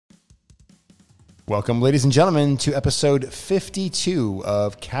Welcome, ladies and gentlemen, to episode 52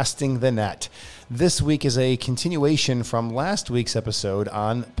 of Casting the Net. This week is a continuation from last week's episode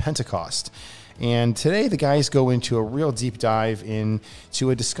on Pentecost. And today the guys go into a real deep dive into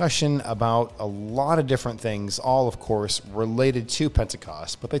a discussion about a lot of different things, all, of course, related to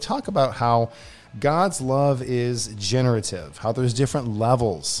Pentecost. But they talk about how God's love is generative, how there's different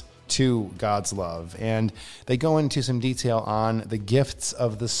levels to God's love. And they go into some detail on the gifts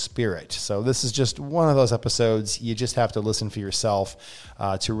of the Spirit. So this is just one of those episodes you just have to listen for yourself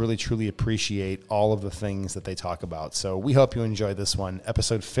to really, truly appreciate all of the things that they talk about. So we hope you enjoy this one,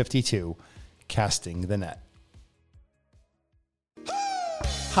 episode 52, Casting the Net.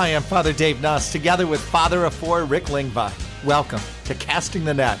 Hi, I'm Father Dave Nuss, together with Father of Four, Rick Lingvine. Welcome to Casting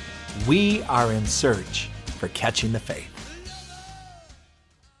the Net. We are in search for catching the faith.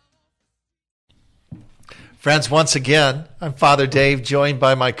 Friends, once again, I'm Father Dave, joined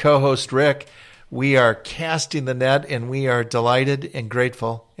by my co-host Rick. We are casting the net, and we are delighted and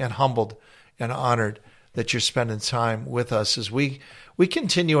grateful and humbled and honored that you're spending time with us as we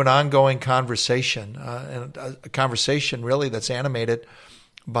continue an ongoing conversation, and a conversation really that's animated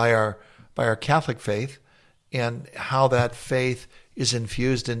by our Catholic faith and how that faith is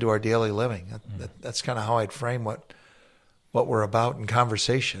infused into our daily living. That's kind of how I'd frame what we're about in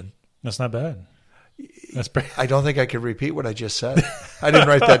conversation. That's not bad. I don't think I could repeat what I just said. I didn't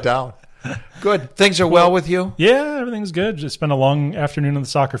write that down. Good. Things are well with you? Yeah, everything's good. Just spent a long afternoon on the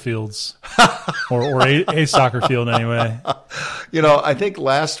soccer fields, or a soccer field anyway. You know, I think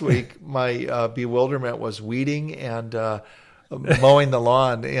last week my bewilderment was weeding and mowing the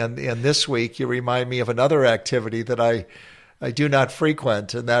lawn, and this week you remind me of another activity that I do not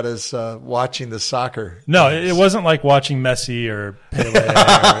frequent, and that is watching the soccer. No, it wasn't like watching Messi or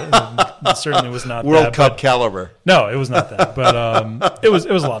Pele. It certainly was not World Cup caliber. No, it was not that. But it was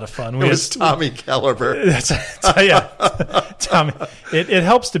a lot of fun. It was Tommy caliber. Yeah, Tommy. It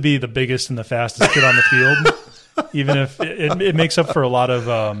helps to be the biggest and the fastest kid on the field, even if it makes up for a lot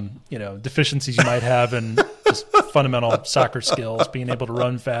of deficiencies you might have in just fundamental soccer skills, being able to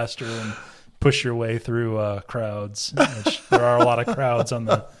run faster and push your way through crowds, which there are a lot of crowds on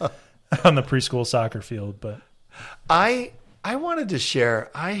the preschool soccer field. But I wanted to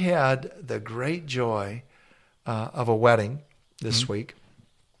share, I had the great joy of a wedding this week,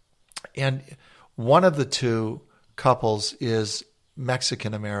 and one of the two couples is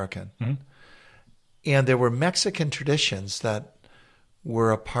Mexican-American. Mm-hmm. And there were Mexican traditions that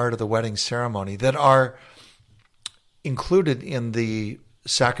were a part of the wedding ceremony that are included in the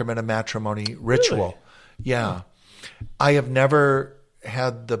sacrament of matrimony ritual. Really? Yeah. I have never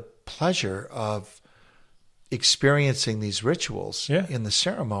had the pleasure of experiencing these rituals in the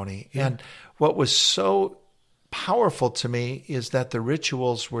ceremony. Yeah. And what was so powerful to me is that the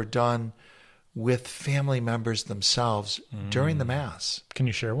rituals were done with family members themselves during the Mass. Can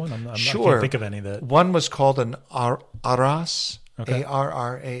you share one? Sure. I can't think of any that. One was called an arras, Okay.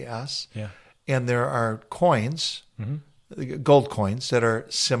 A-R-R-A-S. Yeah. And there are coins, gold coins, that are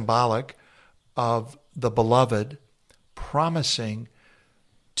symbolic of the beloved promising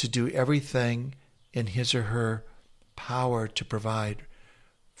to do everything in his or her power to provide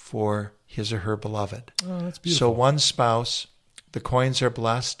for his or her beloved. Oh, that's beautiful. So one spouse, the coins are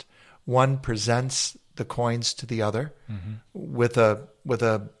blessed. One presents the coins to the other with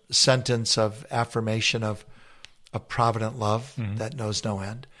a sentence of affirmation of provident love that knows no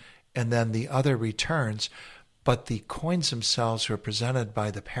end. And then the other returns, but the coins themselves were presented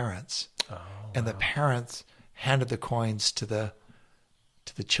by the parents. Oh, and the parents handed the coins to the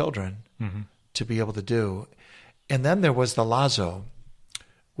children to be able to do. And then there was the lazo,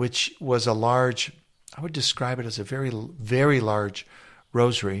 which was a large, I would describe it as a very, very large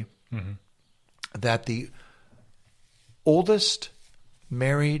rosary that the oldest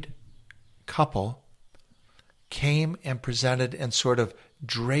married couple came and presented and sort of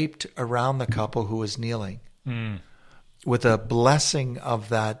draped around the couple who was kneeling with a blessing of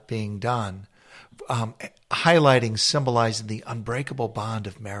that being done, highlighting, symbolizing the unbreakable bond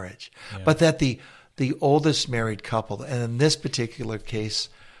of marriage. Yeah. But that the oldest married couple, and in this particular case,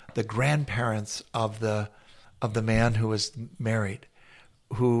 the grandparents of the man who was married,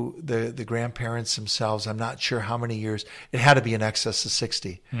 who the grandparents themselves, I'm not sure how many years, it had to be in excess of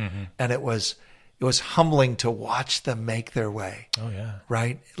 60. And it was humbling to watch them make their way. Oh, yeah.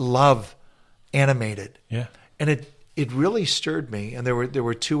 Right? Love animated. Yeah. And it really stirred me. And there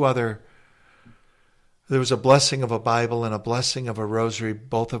were two other, there was a blessing of a Bible and a blessing of a rosary,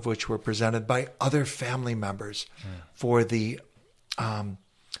 both of which were presented by other family members for the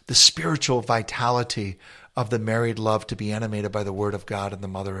spiritual vitality of the married love to be animated by the Word of God and the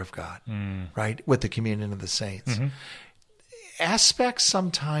Mother of God, right? With the communion of the saints. Aspects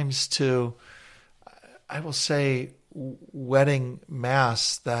sometimes to, I will say, wedding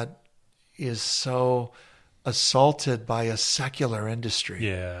mass that is so assaulted by a secular industry.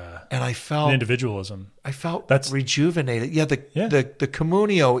 Yeah. And I felt And individualism. I felt That's rejuvenated. Yeah, the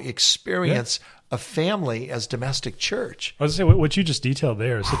communio experience of family as domestic church. I was going to say, what you just detailed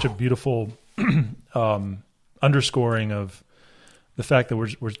there is such a beautiful underscoring of the fact that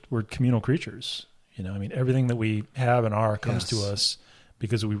we're communal creatures. You know, I mean, everything that we have and are comes to us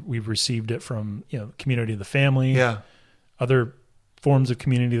because we've received it from, community of the family, other forms of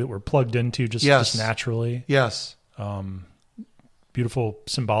community that we're plugged into just naturally. Yes. Beautiful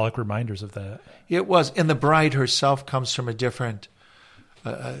symbolic reminders of that. It was. And the bride herself comes from a different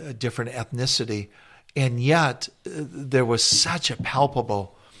ethnicity. And yet there was such a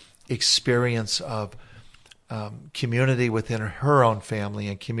palpable experience of community within her own family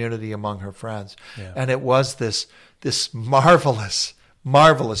and community among her friends. Yeah. And it was this marvelous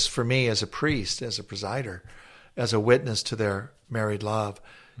for me as a priest, as a presider, as a witness to their married love.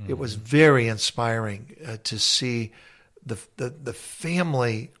 It was very inspiring to see the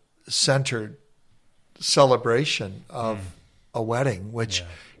family-centered celebration of a wedding, which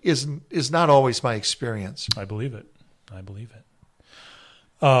is not always my experience. I believe it.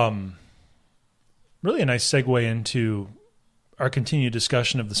 Really a nice segue into our continued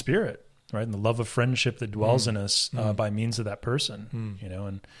discussion of the Spirit, right? And the love of friendship that dwells in us by means of that person,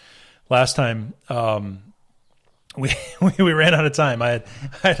 And last time we ran out of time. I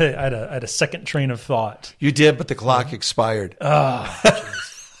had a second train of thought. You did, but the clock expired. It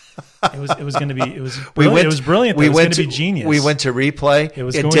was going to be. It was brilliant. It was brilliant. It was going to be genius. We went to replay. It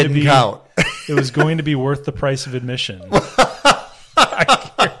was it going didn't to be, count. It was going to be worth the price of admission. I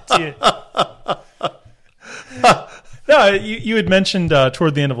guarantee it. No, you had mentioned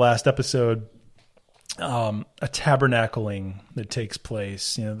toward the end of last episode a tabernacling that takes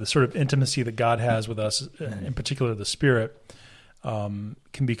place. The sort of intimacy that God has with us, in particular the Spirit, can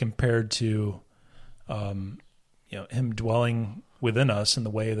be compared to Him dwelling within us in the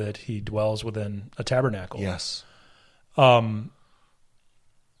way that He dwells within a tabernacle. Yes.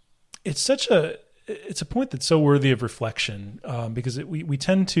 It's a point that's so worthy of reflection because we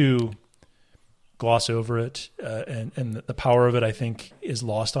tend to gloss over it, and the power of it, I think, is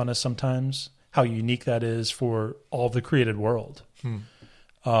lost on us sometimes. How unique that is for all of the created world.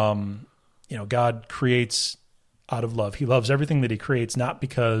 God creates out of love. He loves everything that He creates, not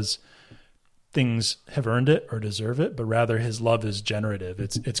because things have earned it or deserve it, but rather His love is generative.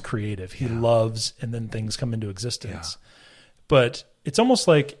 It's creative. He loves, and then things come into existence. Yeah. But it's almost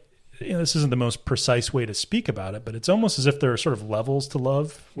like, this isn't the most precise way to speak about it, but it's almost as if there are sort of levels to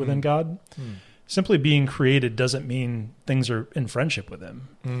love within God. Simply being created doesn't mean things are in friendship with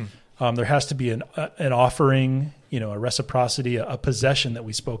Him. There has to be an offering, a reciprocity, a possession that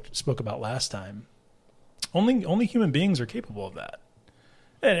we spoke about last time. Only human beings are capable of that.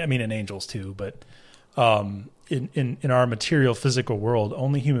 And angels too, but in our material physical world,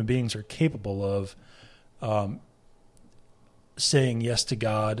 only human beings are capable of saying yes to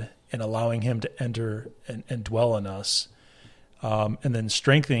God and allowing Him to enter and dwell in us, and then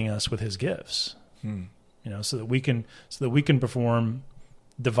strengthening us with His gifts. So that we can perform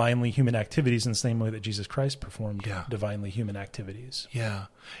divinely human activities in the same way that Jesus Christ performed divinely human activities. Yeah,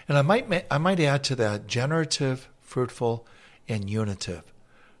 and I might add to that generative, fruitful, and unitive.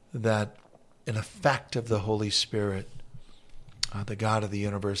 That an effect of the Holy Spirit, the God of the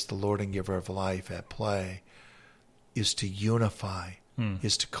universe, the Lord and giver of life at play, is to unify,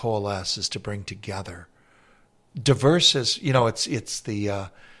 is to coalesce, is to bring together. Diverse is, it's the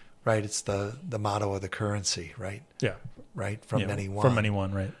right. It's the motto of the currency, right? Yeah. Right. From many one. From many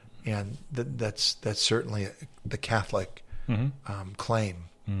one, right? And that's certainly the Catholic claim.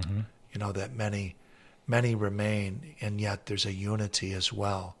 That many remain, and yet there's a unity as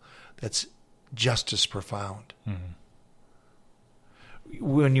well that's just as profound.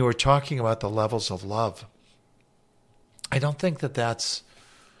 When you were talking about the levels of love, I don't think that's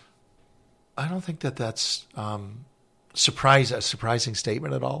a surprising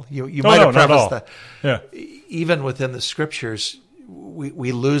statement at all. You might have prefaced that. Yeah. Even within the scriptures,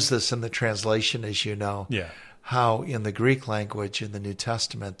 we lose this in the translation, as you know. Yeah. How in the Greek language in the New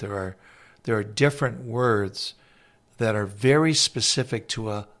Testament there are different words that are very specific to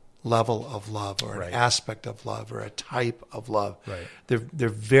a level of love or an aspect of love or a type of love. Right. They're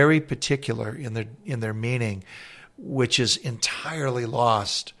very particular in their meaning, which is entirely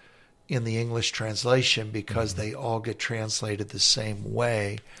lost in the English translation because they all get translated the same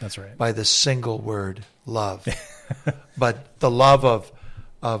way. That's right. By the single word, love. But the love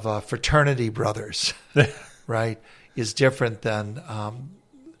of fraternity brothers, right, is different than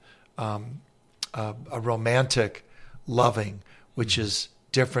a romantic loving, which is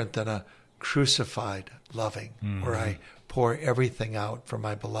different than a crucified loving, where I pour everything out for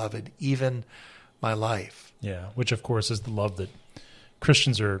my beloved, even my life. Yeah, which of course is the love that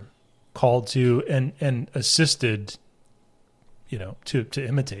Christians are called to and assisted, to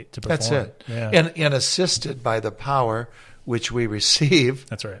imitate, to perform. That's it. Yeah. And assisted by the power which we receive.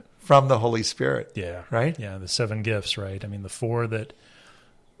 That's right. From the Holy Spirit. Yeah. Right? Yeah, the 7 gifts, right? I mean, the 4 that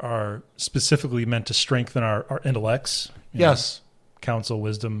are specifically meant to strengthen our intellects. Yes. Counsel,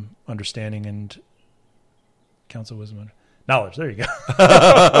 wisdom, understanding, and knowledge. There you go.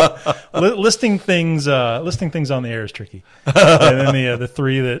 listing things on the air is tricky. And then the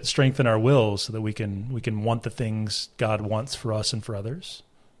 3 that strengthen our wills so that we can want the things God wants for us and for others.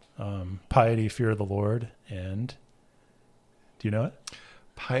 Piety, fear of the Lord, and do you know it?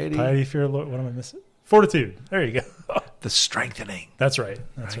 Piety, fear of the Lord. What am I missing? Fortitude. There you go. The strengthening. That's right.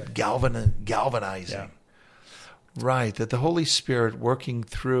 That's right. Galvanizing. Yeah. Right. That the Holy Spirit working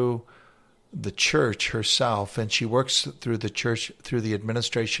through the church herself, and she works through the church through the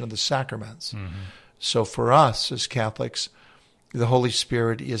administration of the sacraments. Mm-hmm. So for us as Catholics, the Holy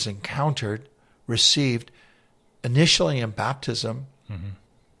Spirit is encountered, received initially in baptism,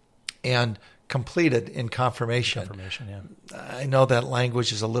 and completed in confirmation. I know that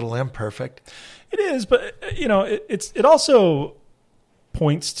language is a little imperfect. It is, but it also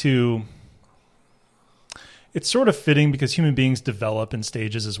points to, it's sort of fitting because human beings develop in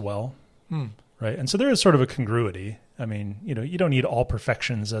stages as well. Right. And so there is sort of a congruity. I mean, you don't need all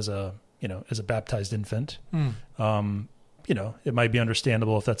perfections as a baptized infant. It might be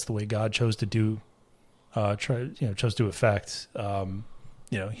understandable if that's the way God chose to do, chose to affect,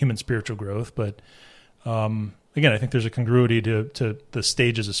 human spiritual growth. But, again, I think there's a congruity to the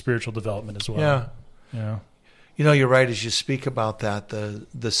stages of spiritual development as well. Yeah. You're right. As you speak about that,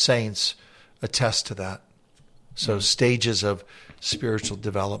 the saints attest to that. So stages of spiritual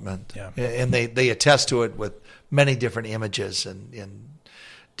development. Yeah. And they attest to it with many different images and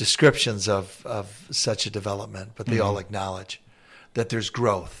descriptions of such a development, but they all acknowledge that there's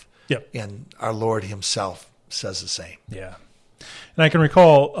growth. Yep. And our Lord himself says the same. Yeah. And I can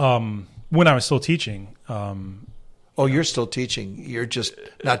recall when I was still teaching. You're still teaching. You're just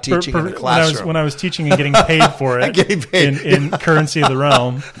not teaching in the classroom. When I was teaching and getting paid for it in currency of the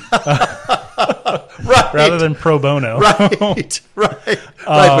realm. Right. Rather than pro bono. Right.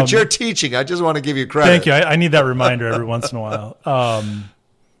 But you're teaching. I just want to give you credit. Thank you. I need that reminder every once in a while.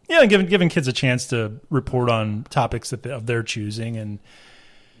 Giving kids a chance to report on topics of their choosing. And,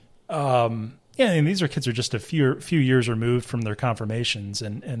 and these kids are just a few years removed from their confirmations.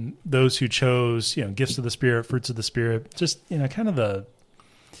 And those who chose, gifts of the Spirit, fruits of the Spirit, just, kind of the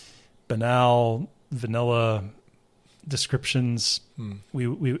banal, vanilla descriptions we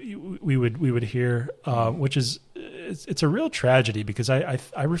would hear, which is it's a real tragedy because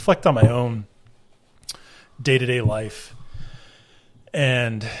I reflect on my own day-to-day life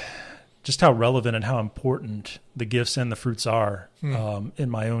and just how relevant and how important the gifts and the fruits are in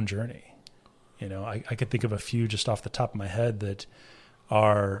my own journey. I could think of a few just off the top of my head that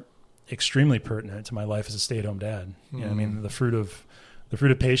are extremely pertinent to my life as a stay-at-home dad. The fruit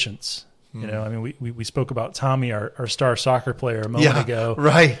of patience. We spoke about Tommy, our star soccer player, a moment ago.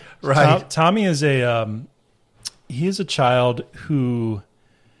 Right. Tommy is he is a child who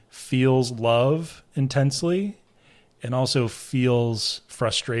feels love intensely and also feels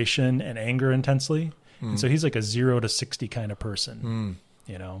frustration and anger intensely. And so he's like a 0 to 60 kind of person,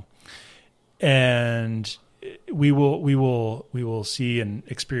 and we will see and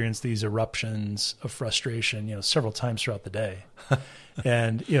experience these eruptions of frustration, several times throughout the day.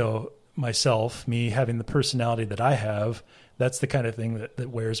 And, me having the personality that I have, that's the kind of thing that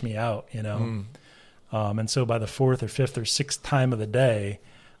wears me out, and so by the 4th or 5th or 6th time of the day,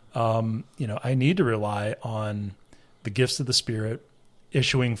 I need to rely on the gifts of the Spirit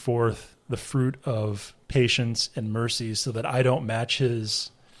issuing forth the fruit of patience and mercy so that I don't match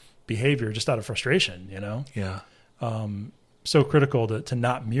his behavior just out of frustration, Yeah. So critical to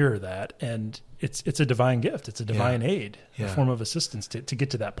not mirror that. And it's a divine gift. It's a divine aid, a form of assistance to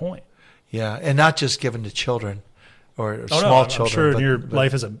get to that point. Yeah, and not just given to children or small children. I'm sure in your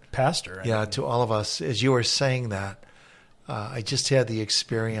life as a pastor. To all of us. As you were saying that, I just had the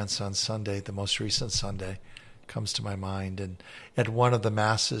experience on Sunday, the most recent Sunday, comes to my mind. And at one of the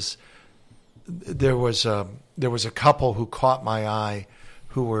masses, there was a couple who caught my eye,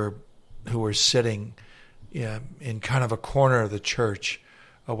 who were who were sitting in kind of a corner of the church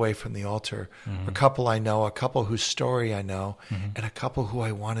away from the altar. A couple I know, a couple whose story I know, and a couple who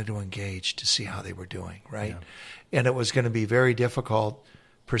I wanted to engage to see how they were doing, right? Yeah. And it was going to be very difficult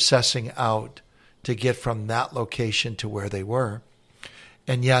processing out to get from that location to where they were.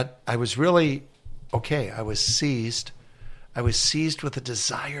 And yet I was really, I was seized with a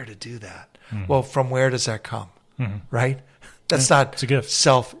desire to do that. Well, from where does that come, right? That's not it's a gift.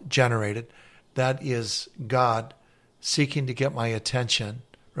 Self-generated. That is God seeking to get my attention,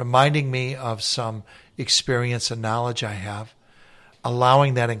 reminding me of some experience and knowledge I have,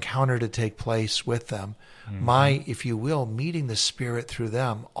 allowing that encounter to take place with them, my, if you will, meeting the Spirit through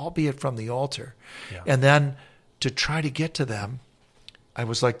them, albeit from the altar. Yeah. And then to try to get to them, I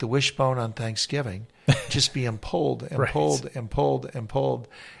was like the wishbone on Thanksgiving, just being pulled and pulled and pulled and pulled.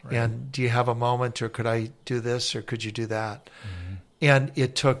 Right. And do you have a moment, or could I do this, or could you do that? And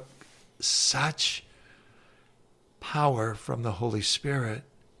it took such power from the Holy Spirit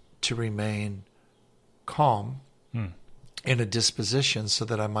to remain calm in a disposition so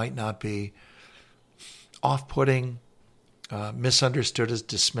that I might not be off-putting, misunderstood as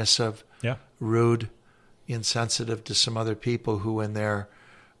dismissive, rude, insensitive to some other people who in their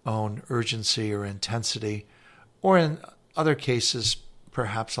own urgency or intensity, or in other cases,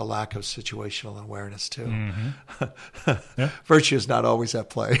 perhaps a lack of situational awareness too. Virtue is not always at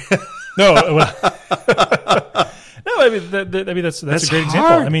play. No, I mean that's a great example.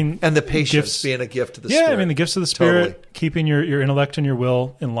 Hard. I mean, and the patience gifts, being a gift of the Spirit. Yeah, I mean the gifts of the Spirit, Totally. keeping your intellect and your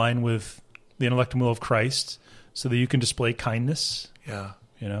will in line with the intellect and will of Christ, so that you can display kindness. Yeah,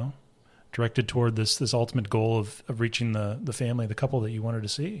 directed toward this ultimate goal of reaching the family, the couple that you wanted to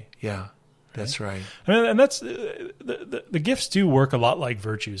see. Yeah, that's right. I mean, and that's the gifts do work a lot like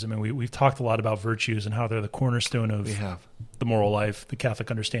virtues. I mean, we've talked a lot about virtues and how they're the cornerstone of the moral life, the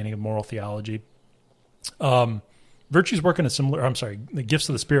Catholic understanding of moral theology. Virtues work in a similar. The gifts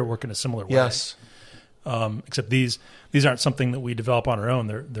of the Spirit work in a similar way. Yes. Except these aren't something that we develop on our own.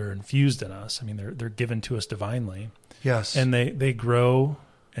 They're infused in us. I mean, they're given to us divinely. Yes. And they grow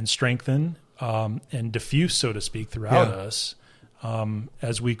and strengthen and diffuse, so to speak, throughout us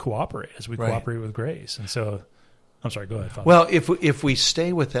as we cooperate with grace. And so, I'm sorry, go ahead, Father. Well, if we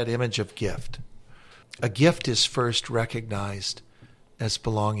stay with that image of gift, a gift is first recognized as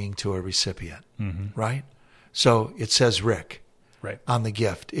belonging to a recipient, right? So it says Rick on the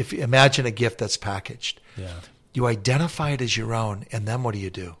gift. If imagine a gift that's packaged. Yeah. You identify it as your own, and then what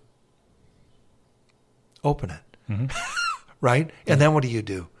do? Open it. Right? And then what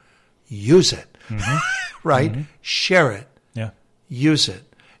do? Use it. Right? Share it. Yeah. Use it.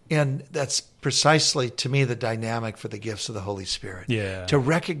 And that's precisely, to me, the dynamic for the gifts of the Holy Spirit. Yeah. To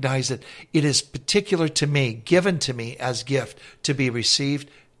recognize that it is particular to me, given to me as gift, to be received,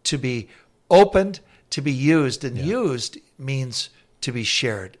 to be opened, to be used. And used means to be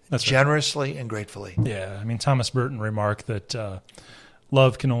shared generously and gratefully. Yeah. I mean, Thomas Burton remarked that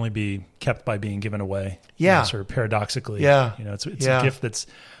love can only be kept by being given away. Yeah. Sort of paradoxically. Yeah.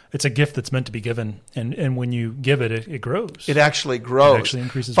 It's a gift that's meant to be given. And when you give it, it grows. It actually grows. It actually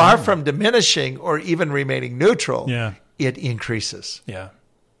increases. Far from diminishing or even remaining neutral. Yeah. It increases. Yeah.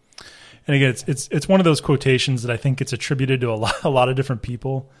 And again, it's one of those quotations that I think it's attributed to a lot of different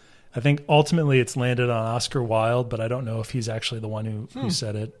people. I think ultimately it's landed on Oscar Wilde, but I don't know if he's actually the one who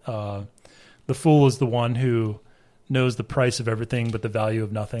said it. The fool is the one who knows the price of everything but the value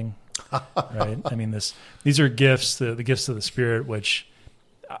of nothing. Right? I mean, these are gifts, the gifts of the Spirit, which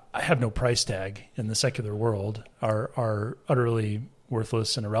I have no price tag in the secular world, are utterly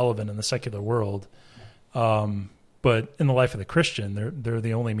worthless and irrelevant in the secular world. But in the life of the Christian, they're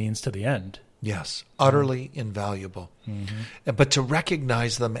the only means to the end. Yes, utterly invaluable. But to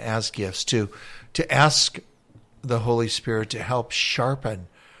recognize them as gifts, to ask the Holy Spirit to help sharpen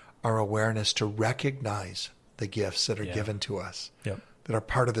our awareness to recognize the gifts that are given to us, that are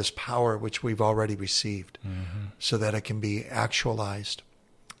part of this power which we've already received, so that it can be actualized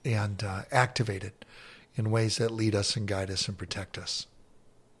and activated in ways that lead us and guide us and protect us.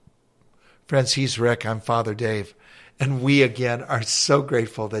 Friends, he's Rick. I'm Father Dave. And we, again, are so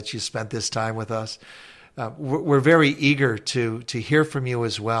grateful that you spent this time with us. We're very eager to hear from you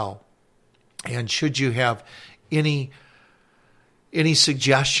as well. And should you have any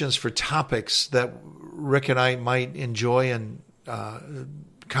suggestions for topics that Rick and I might enjoy in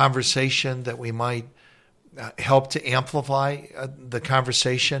conversation, that we might help to amplify the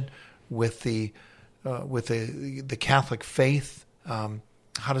conversation with the Catholic faith,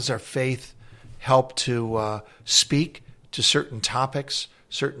 how does our faith help to speak to certain topics,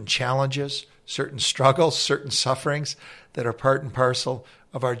 certain challenges, certain struggles, certain sufferings that are part and parcel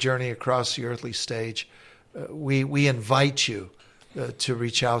of our journey across the earthly stage. We invite you to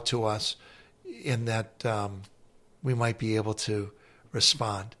reach out to us in that we might be able to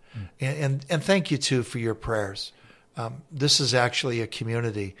respond. And thank you, too, for your prayers. This is actually a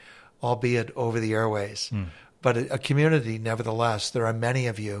community, albeit over the airways, but a community nevertheless. There are many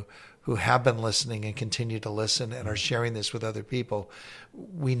of you who have been listening and continue to listen and are sharing this with other people.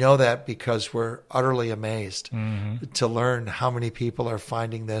 We know that because we're utterly amazed to learn how many people are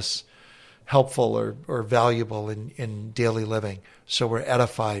finding this helpful or valuable in daily living. So we're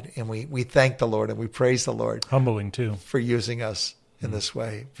edified, and we thank the Lord and we praise the Lord. Humbling, too. For using us in this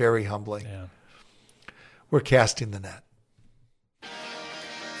way. Very humbling. Yeah. We're casting the net.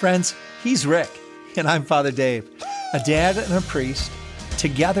 Friends, he's Rick, and I'm Father Dave, a dad and a priest,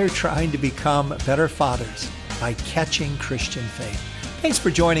 together trying to become better fathers by catching Christian faith. Thanks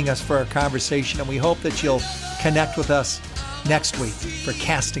for joining us for our conversation, and we hope that you'll connect with us next week for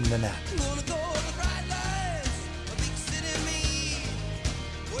Casting the Net.